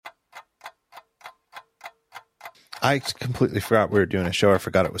I completely forgot we were doing a show. I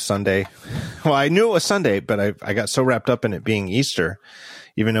forgot it was Sunday. Well, I knew it was Sunday, but I got so wrapped up in it being Easter,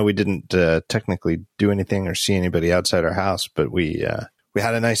 even though we didn't technically do anything or see anybody outside our house. But we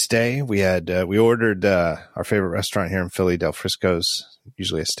had a nice day. We ordered our favorite restaurant here in Philly, Del Frisco's,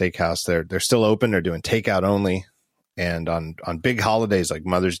 usually a steakhouse. They're still open. They're doing takeout only. And on big holidays like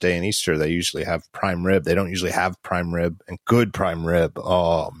Mother's Day and Easter, they usually have prime rib. They don't usually have prime rib and good prime rib.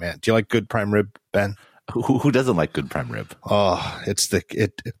 Oh, man. Do you like good prime rib, Ben? Who doesn't like good prime rib? Oh,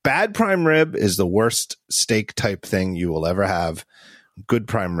 bad prime rib is the worst steak type thing you will ever have. Good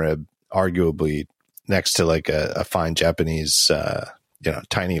prime rib, arguably next to like a fine Japanese,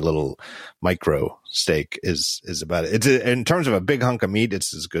 tiny little micro steak is about it. In terms of a big hunk of meat,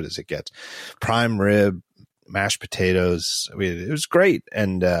 it's as good as it gets. Prime rib, mashed potatoes. I mean, it was great.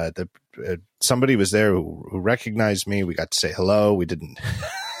 And somebody was there who recognized me. We got to say hello. We didn't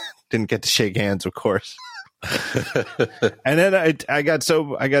get to shake hands, of course. And then I got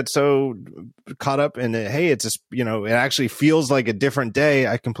so caught up in it. Hey, it's just, it actually feels like a different day.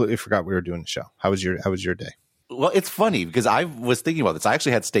 I completely forgot we were doing the show. How was your day? Well, it's funny because I was thinking about this. I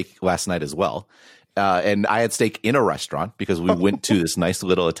actually had steak last night as well. And I had steak in a restaurant because we went to this nice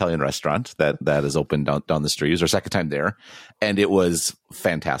little Italian restaurant that is open down the street. It was our second time there, and it was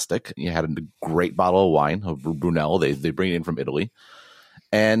fantastic. You had a great bottle of wine, of Brunello. They bring it in from Italy.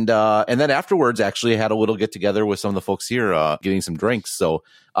 And then afterwards, actually, I had a little get together with some of the folks here, getting some drinks. So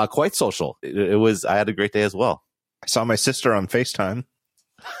quite social. It was. I had a great day as well. I saw my sister on FaceTime.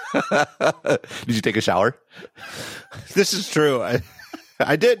 Did you take a shower? This is true.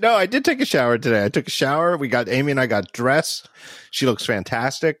 I did. No, I did take a shower today. I took a shower. Amy and I got dressed. She looks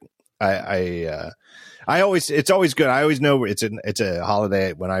fantastic. It's always good. I always know it's a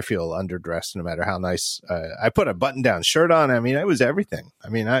holiday when I feel underdressed, no matter how nice. I put a button down shirt on. I mean, it was everything. I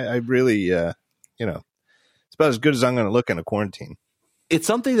mean, I really, it's about as good as I'm going to look in a quarantine. It's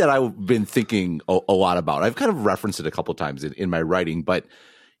something that I've been thinking a lot about. I've kind of referenced it a couple of times in my writing, but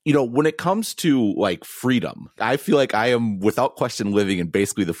when it comes to like freedom, I feel like I am without question living in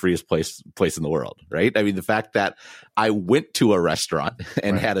basically the freest place in the world, right? I mean, the fact that I went to a restaurant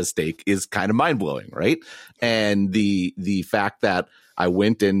and had a steak is kind of mind blowing, right? And the fact that I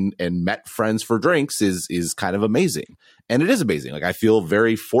went and met friends for drinks is kind of amazing. And it is amazing. Like, I feel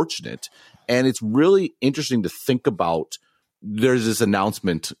very fortunate. And it's really interesting to think about. There's this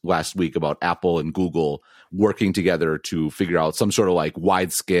announcement last week about Apple and Google working together to figure out some sort of like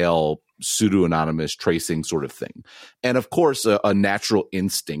wide scale pseudo-anonymous tracing sort of thing. And of course, a natural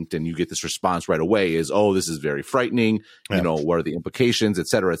instinct, and you get this response right away, is, oh, this is very frightening. Yeah. What are the implications, et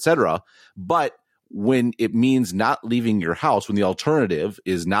cetera, et cetera. But when it means not leaving your house, when the alternative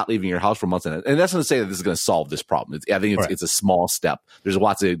is not leaving your house for months, and that's not to say that this is going to solve this problem. I think it's a small step. There's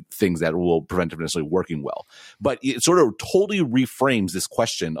lots of things that will prevent it from necessarily working well, but it sort of totally reframes this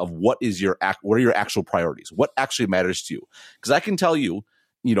question of what are your actual priorities? What actually matters to you? Because I can tell you,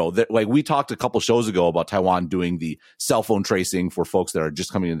 that like we talked a couple shows ago about Taiwan doing the cell phone tracing for folks that are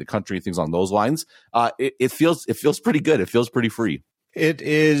just coming into the country, things along those lines. It feels pretty good. It feels pretty free. It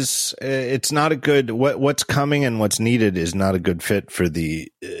is. It's not a good. What's coming and what's needed is not a good fit for the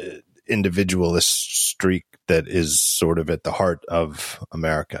individualist streak that is sort of at the heart of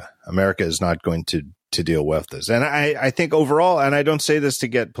America. America is not going to deal with this, and I think overall, and I don't say this to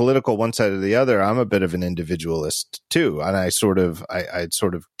get political one side or the other. I'm a bit of an individualist too, and I sort of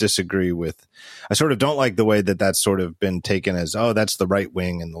disagree with. I sort of don't like the way that that's sort of been taken as, oh, that's the right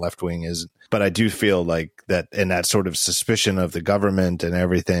wing and the left wing isn't. But I do feel like that, and that sort of suspicion of the government and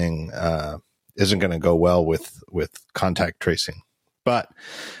everything isn't going to go well with contact tracing. But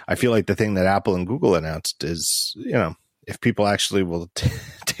I feel like the thing that Apple and Google announced is, if people actually will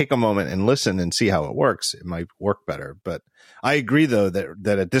take a moment and listen and see how it works, it might work better. But I agree, though,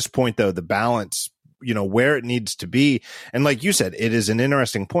 that at this point, though, the balance, where it needs to be. And like you said, it is an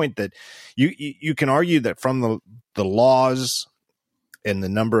interesting point that you can argue that from the laws and the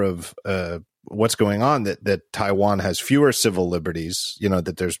number of what's going on, that Taiwan has fewer civil liberties,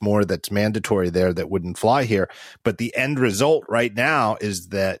 that there's more that's mandatory there that wouldn't fly here. But the end result right now is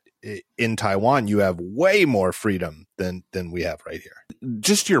that in Taiwan, you have way more freedom than we have right here.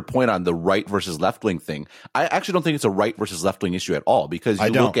 Just to your point on the right versus left wing thing, I actually don't think it's a right versus left wing issue at all, because you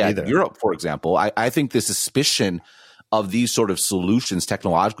look at either. Europe, for example, I think the suspicion of these sort of solutions,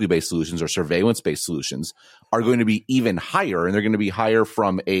 technologically based solutions or surveillance based solutions, are going to be even higher, and they're going to be higher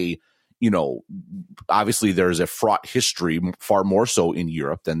from a obviously there's a fraught history, far more so in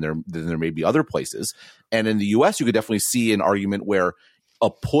Europe than there may be other places. And in the US, you could definitely see an argument where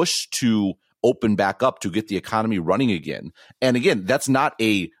a push to open back up to get the economy running again. And again,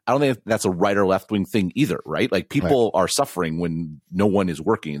 I don't think that's a right or left wing thing either, right? Like people are suffering when no one is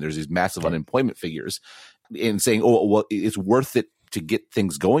working. There's these massive unemployment figures, and saying, oh, well, it's worth it to get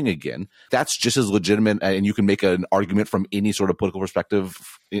things going again. That's just as legitimate. And you can make an argument from any sort of political perspective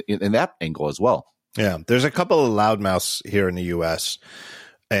in that angle as well. Yeah. There's a couple of loudmouths here in the US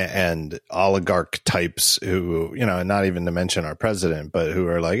and oligarch types who, and not even to mention our president, but who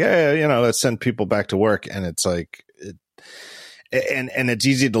are like, hey, let's send people back to work. And it's like, and it's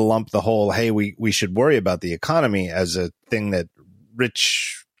easy to lump the whole, hey, we should worry about the economy as a thing that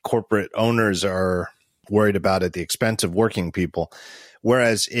rich corporate owners are worried about at the expense of working people.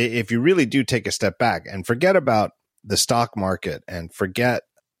 Whereas if you really do take a step back and forget about the stock market and forget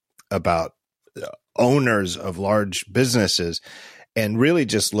about owners of large businesses, and really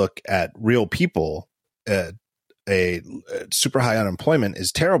just look at real people, a super high unemployment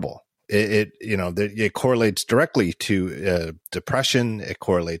is terrible. It correlates directly to depression. It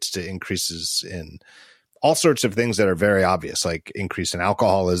correlates to increases in all sorts of things that are very obvious, like increase in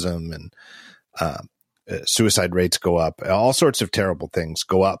alcoholism, and suicide rates go up. All sorts of terrible things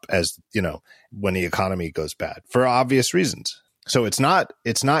go up as when the economy goes bad for obvious reasons. So it's not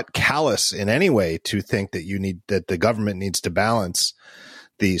callous in any way to think that the government needs to balance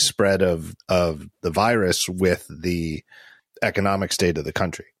the spread of the virus with the economic state of the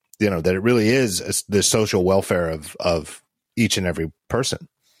country. That it really is the social welfare of each and every person.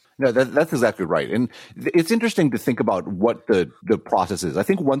 No, that's exactly right. And it's interesting to think about what the process is. I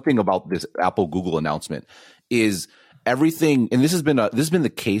think one thing about this Apple Google announcement is everything, and this has been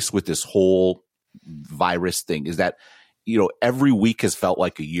the case with this whole virus thing, is that every week has felt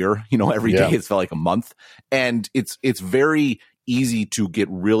like a year. Every day has felt like a month, and it's very easy to get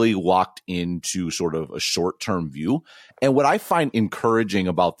really locked into sort of a short-term view. And what I find encouraging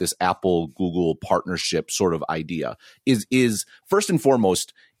about this Apple Google partnership sort of idea is first and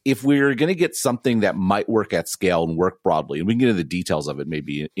foremost, if we're going to get something that might work at scale and work broadly, and we can get into the details of it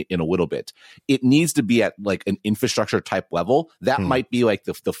maybe in a little bit, it needs to be at like an infrastructure type level. That might be like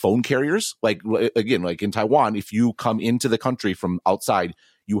the phone carriers. Like, again, like in Taiwan, if you come into the country from outside,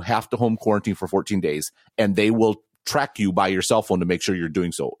 you have to home quarantine for 14 days, and they will track you by your cell phone to make sure you're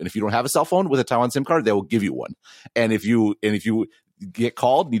doing so. And if you don't have a cell phone with a Taiwan SIM card, they will give you one. And if you get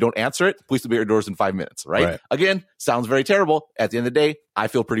called and you don't answer it, police will be at your doors in 5 minutes, right? Again, sounds very terrible. At the end of the day, I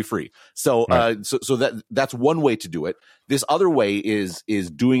feel pretty free. So, so that's one way to do it. This other way is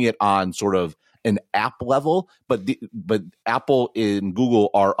doing it on sort of an app level, but Apple and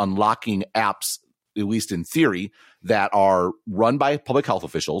Google are unlocking apps, at least in theory, that are run by public health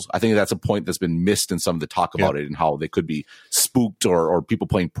officials. I think that's a point that's been missed in some of the talk about it and how they could be spooked or people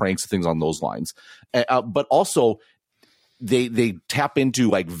playing pranks and things on those lines. But also, they tap into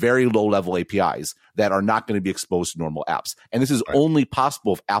like very low level APIs that are not going to be exposed to normal apps. And this is only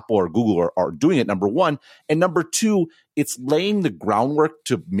possible if Apple or Google are doing it, number one. And number two, it's laying the groundwork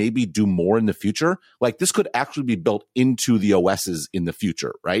to maybe do more in the future. Like this could actually be built into the OSs in the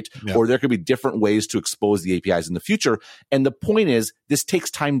future, right? Yeah. Or there could be different ways to expose the APIs in the future. And the point is, this takes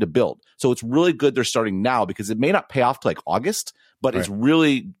time to build. So it's really good they're starting now, because it may not pay off to like August, but it's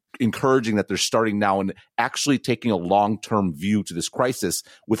really encouraging that they're starting now and actually taking a long-term view to this crisis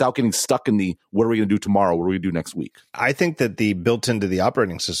without getting stuck in the what are we going to do tomorrow, what are we going to do next week. I think that the built into the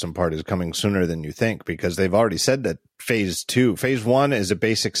operating system part is coming sooner than you think, because they've already said that phase one is a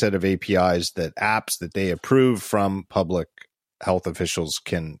basic set of APIs that apps that they approve from public health officials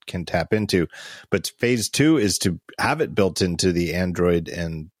can tap into. But phase two is to have it built into the Android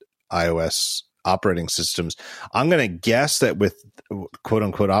and iOS operating systems. I'm going to guess that with quote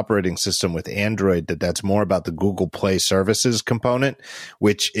unquote operating system with Android, that's more about the Google Play services component,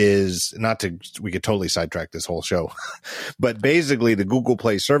 which is we could totally sidetrack this whole show, but basically the Google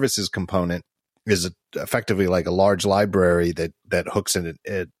Play services component is effectively like a large library that hooks in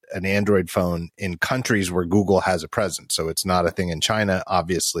an Android phone in countries where Google has a presence. So it's not a thing in China,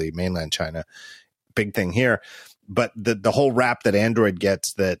 obviously, mainland China, big thing here. But the whole rap that Android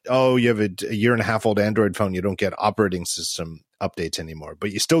gets that, you have a year and a half old Android phone, you don't get operating system updates anymore,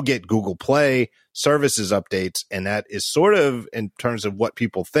 but you still get Google Play services updates. And that is sort of, in terms of what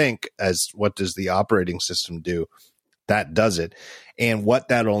people think as what does the operating system do, that does it. And what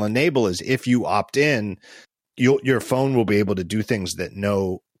that'll enable is if you opt in, your phone will be able to do things that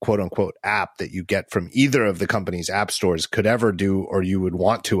no quote unquote app that you get from either of the company's app stores could ever do, or you would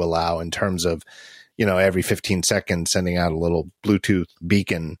want to allow, in terms of, every 15 seconds sending out a little Bluetooth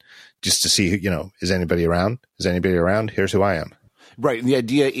beacon just to see, is anybody around? Is anybody around? Here's who I am. Right. And the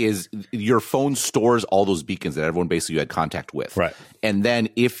idea is your phone stores all those beacons that everyone basically had contact with. Right. And then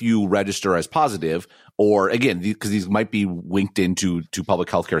if you register as positive, or again, because these might be linked into public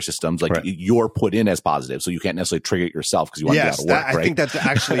healthcare systems, like you're put in as positive, so you can't necessarily trigger it yourself because you want to get out of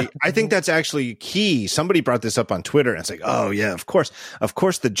work. I think that's actually key. Somebody brought this up on Twitter, and it's like, oh yeah, of course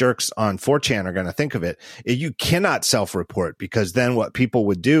the jerks on 4chan are going to think of it. You cannot self-report, because then what people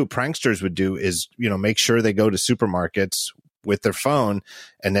would do, pranksters would do, is make sure they go to supermarkets with their phone,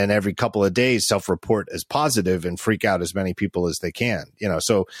 and then every couple of days self-report as positive and freak out as many people as they can.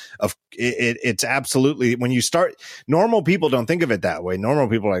 So it's absolutely, when you start, normal people don't think of it that way. Normal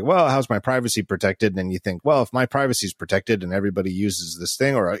people are like, well, how's my privacy protected? And you think, well, if my privacy is protected and everybody uses this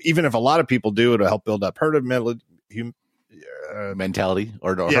thing, or even if a lot of people do, it'll help build up herd mentality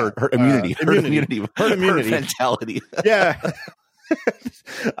or herd immunity, herd mentality. Yeah.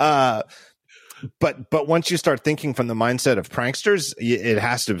 But once you start thinking from the mindset of pranksters, it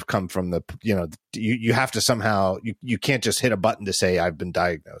has to come from the, you have to somehow, you can't just hit a button to say I've been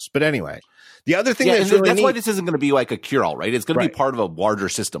diagnosed. But anyway, the other thing that's why this isn't going to be like a cure-all, right? It's going to be part of a larger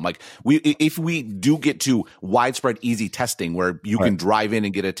system. Like if we do get to widespread easy testing where you can drive in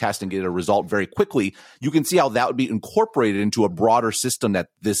and get a test and get a result very quickly, you can see how that would be incorporated into a broader system that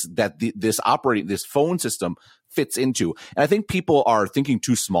this phone system fits into. And I think people are thinking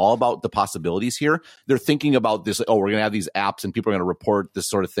too small about the possibilities here. They're thinking about this, we're going to have these apps and people are going to report this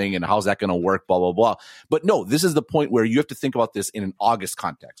sort of thing, and how's that going to work, blah, blah, blah. But no, this is the point where you have to think about this in an August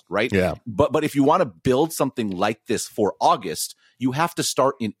context, right? Yeah. But if you want to build something like this for August, you have to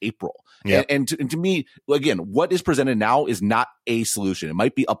start in April. Yep. And to me, again, what is presented now is not a solution. It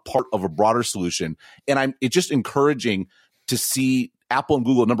might be a part of a broader solution. And it's just encouraging to see Apple and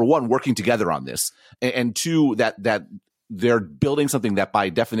Google, number one, working together on this, and two, that they're building something that by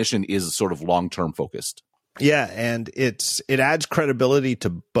definition is sort of long-term focused. Yeah, and it adds credibility to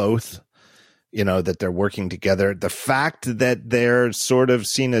both, that they're working together. The fact that they're sort of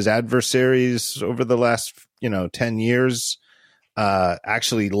seen as adversaries over the last, 10 years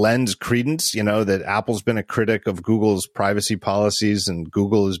actually lends credence, that Apple's been a critic of Google's privacy policies and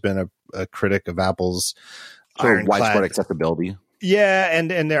Google has been a critic of Apple's widespread accessibility. Yeah,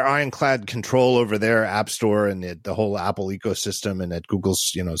 and their ironclad control over their app store and the whole Apple ecosystem, and that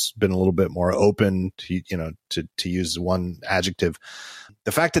Google's been a little bit more open to use one adjective.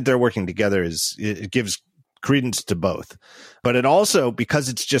 The fact that they're working together it gives credence to both, but it also, because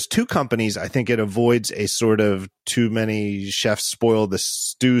it's just two companies, I think it avoids a sort of too many chefs spoil the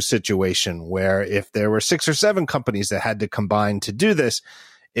stew situation, where if there were 6 or 7 companies that had to combine to do this,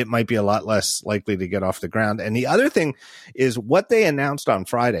 it might be a lot less likely to get off the ground. And the other thing is what they announced on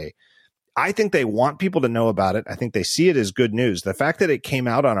Friday. I think they want people to know about it. I think they see it as good news. The fact that it came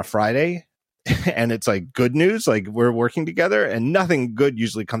out on a Friday and it's like good news, like we're working together, and nothing good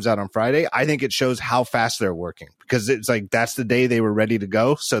usually comes out on Friday. I think it shows how fast they're working, because it's like that's the day they were ready to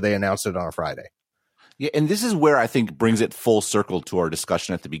go. So they announced it on a Friday. Yeah, and this is where I think brings it full circle to our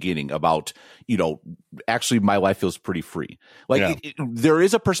discussion at the beginning about, actually my life feels pretty free. Like there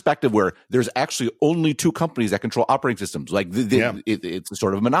is a perspective where there's actually only 2 companies that control operating systems. Like it's a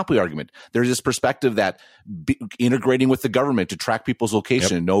sort of a monopoly argument. There's this perspective that integrating with the government to track people's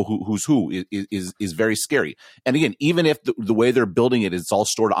location and know who's who is very scary. And again, even if the way they're building it is it's all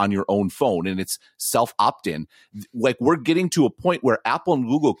stored on your own phone and it's self opt-in, like we're getting to a point where Apple and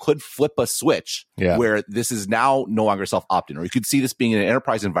Google could flip a switch where this is now no longer self opt-in, or you could see this being in an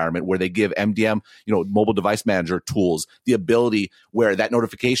enterprise environment where they give MDM, mobile device manager tools, the ability where that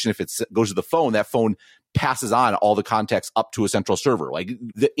notification, if it goes to the phone, that phone passes on all the context up to a central server. Like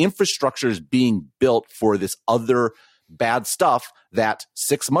the infrastructure is being built for this other bad stuff that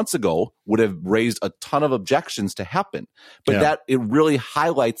 6 months ago would have raised a ton of objections to happen. But that it really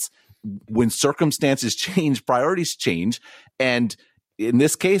highlights when circumstances change, priorities change. And in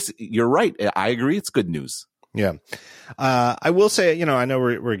this case, you're right. I agree. It's good news. Yeah. I will say, I know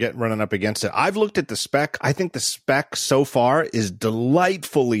we're running up against it. I've looked at the spec. I think the spec so far is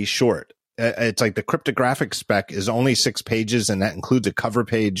delightfully short. It's like the cryptographic spec is only 6 pages, and that includes a cover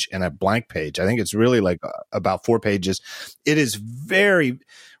page and a blank page. I think it's really like about 4 pages. It is very,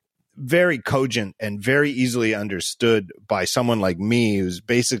 very cogent and very easily understood by someone like me, who's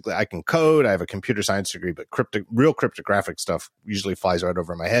basically, I can code, I have a computer science degree, but real cryptographic stuff usually flies right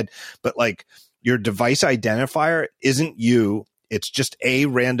over my head. But like, your device identifier isn't you. It's just a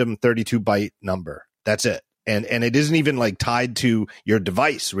random 32-byte number. That's it. And it isn't even like tied to your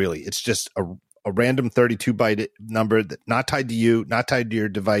device, really. It's just a random 32-byte number that not tied to you, not tied to your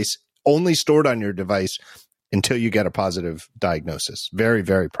device, only stored on your device until you get a positive diagnosis. Very,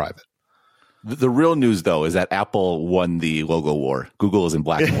 very private. The real news, though, is that Apple won the logo war. Google is in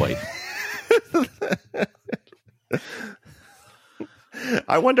black and white.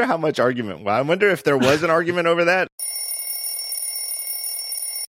 I wonder how much argument. Well, I wonder if there was an argument over that.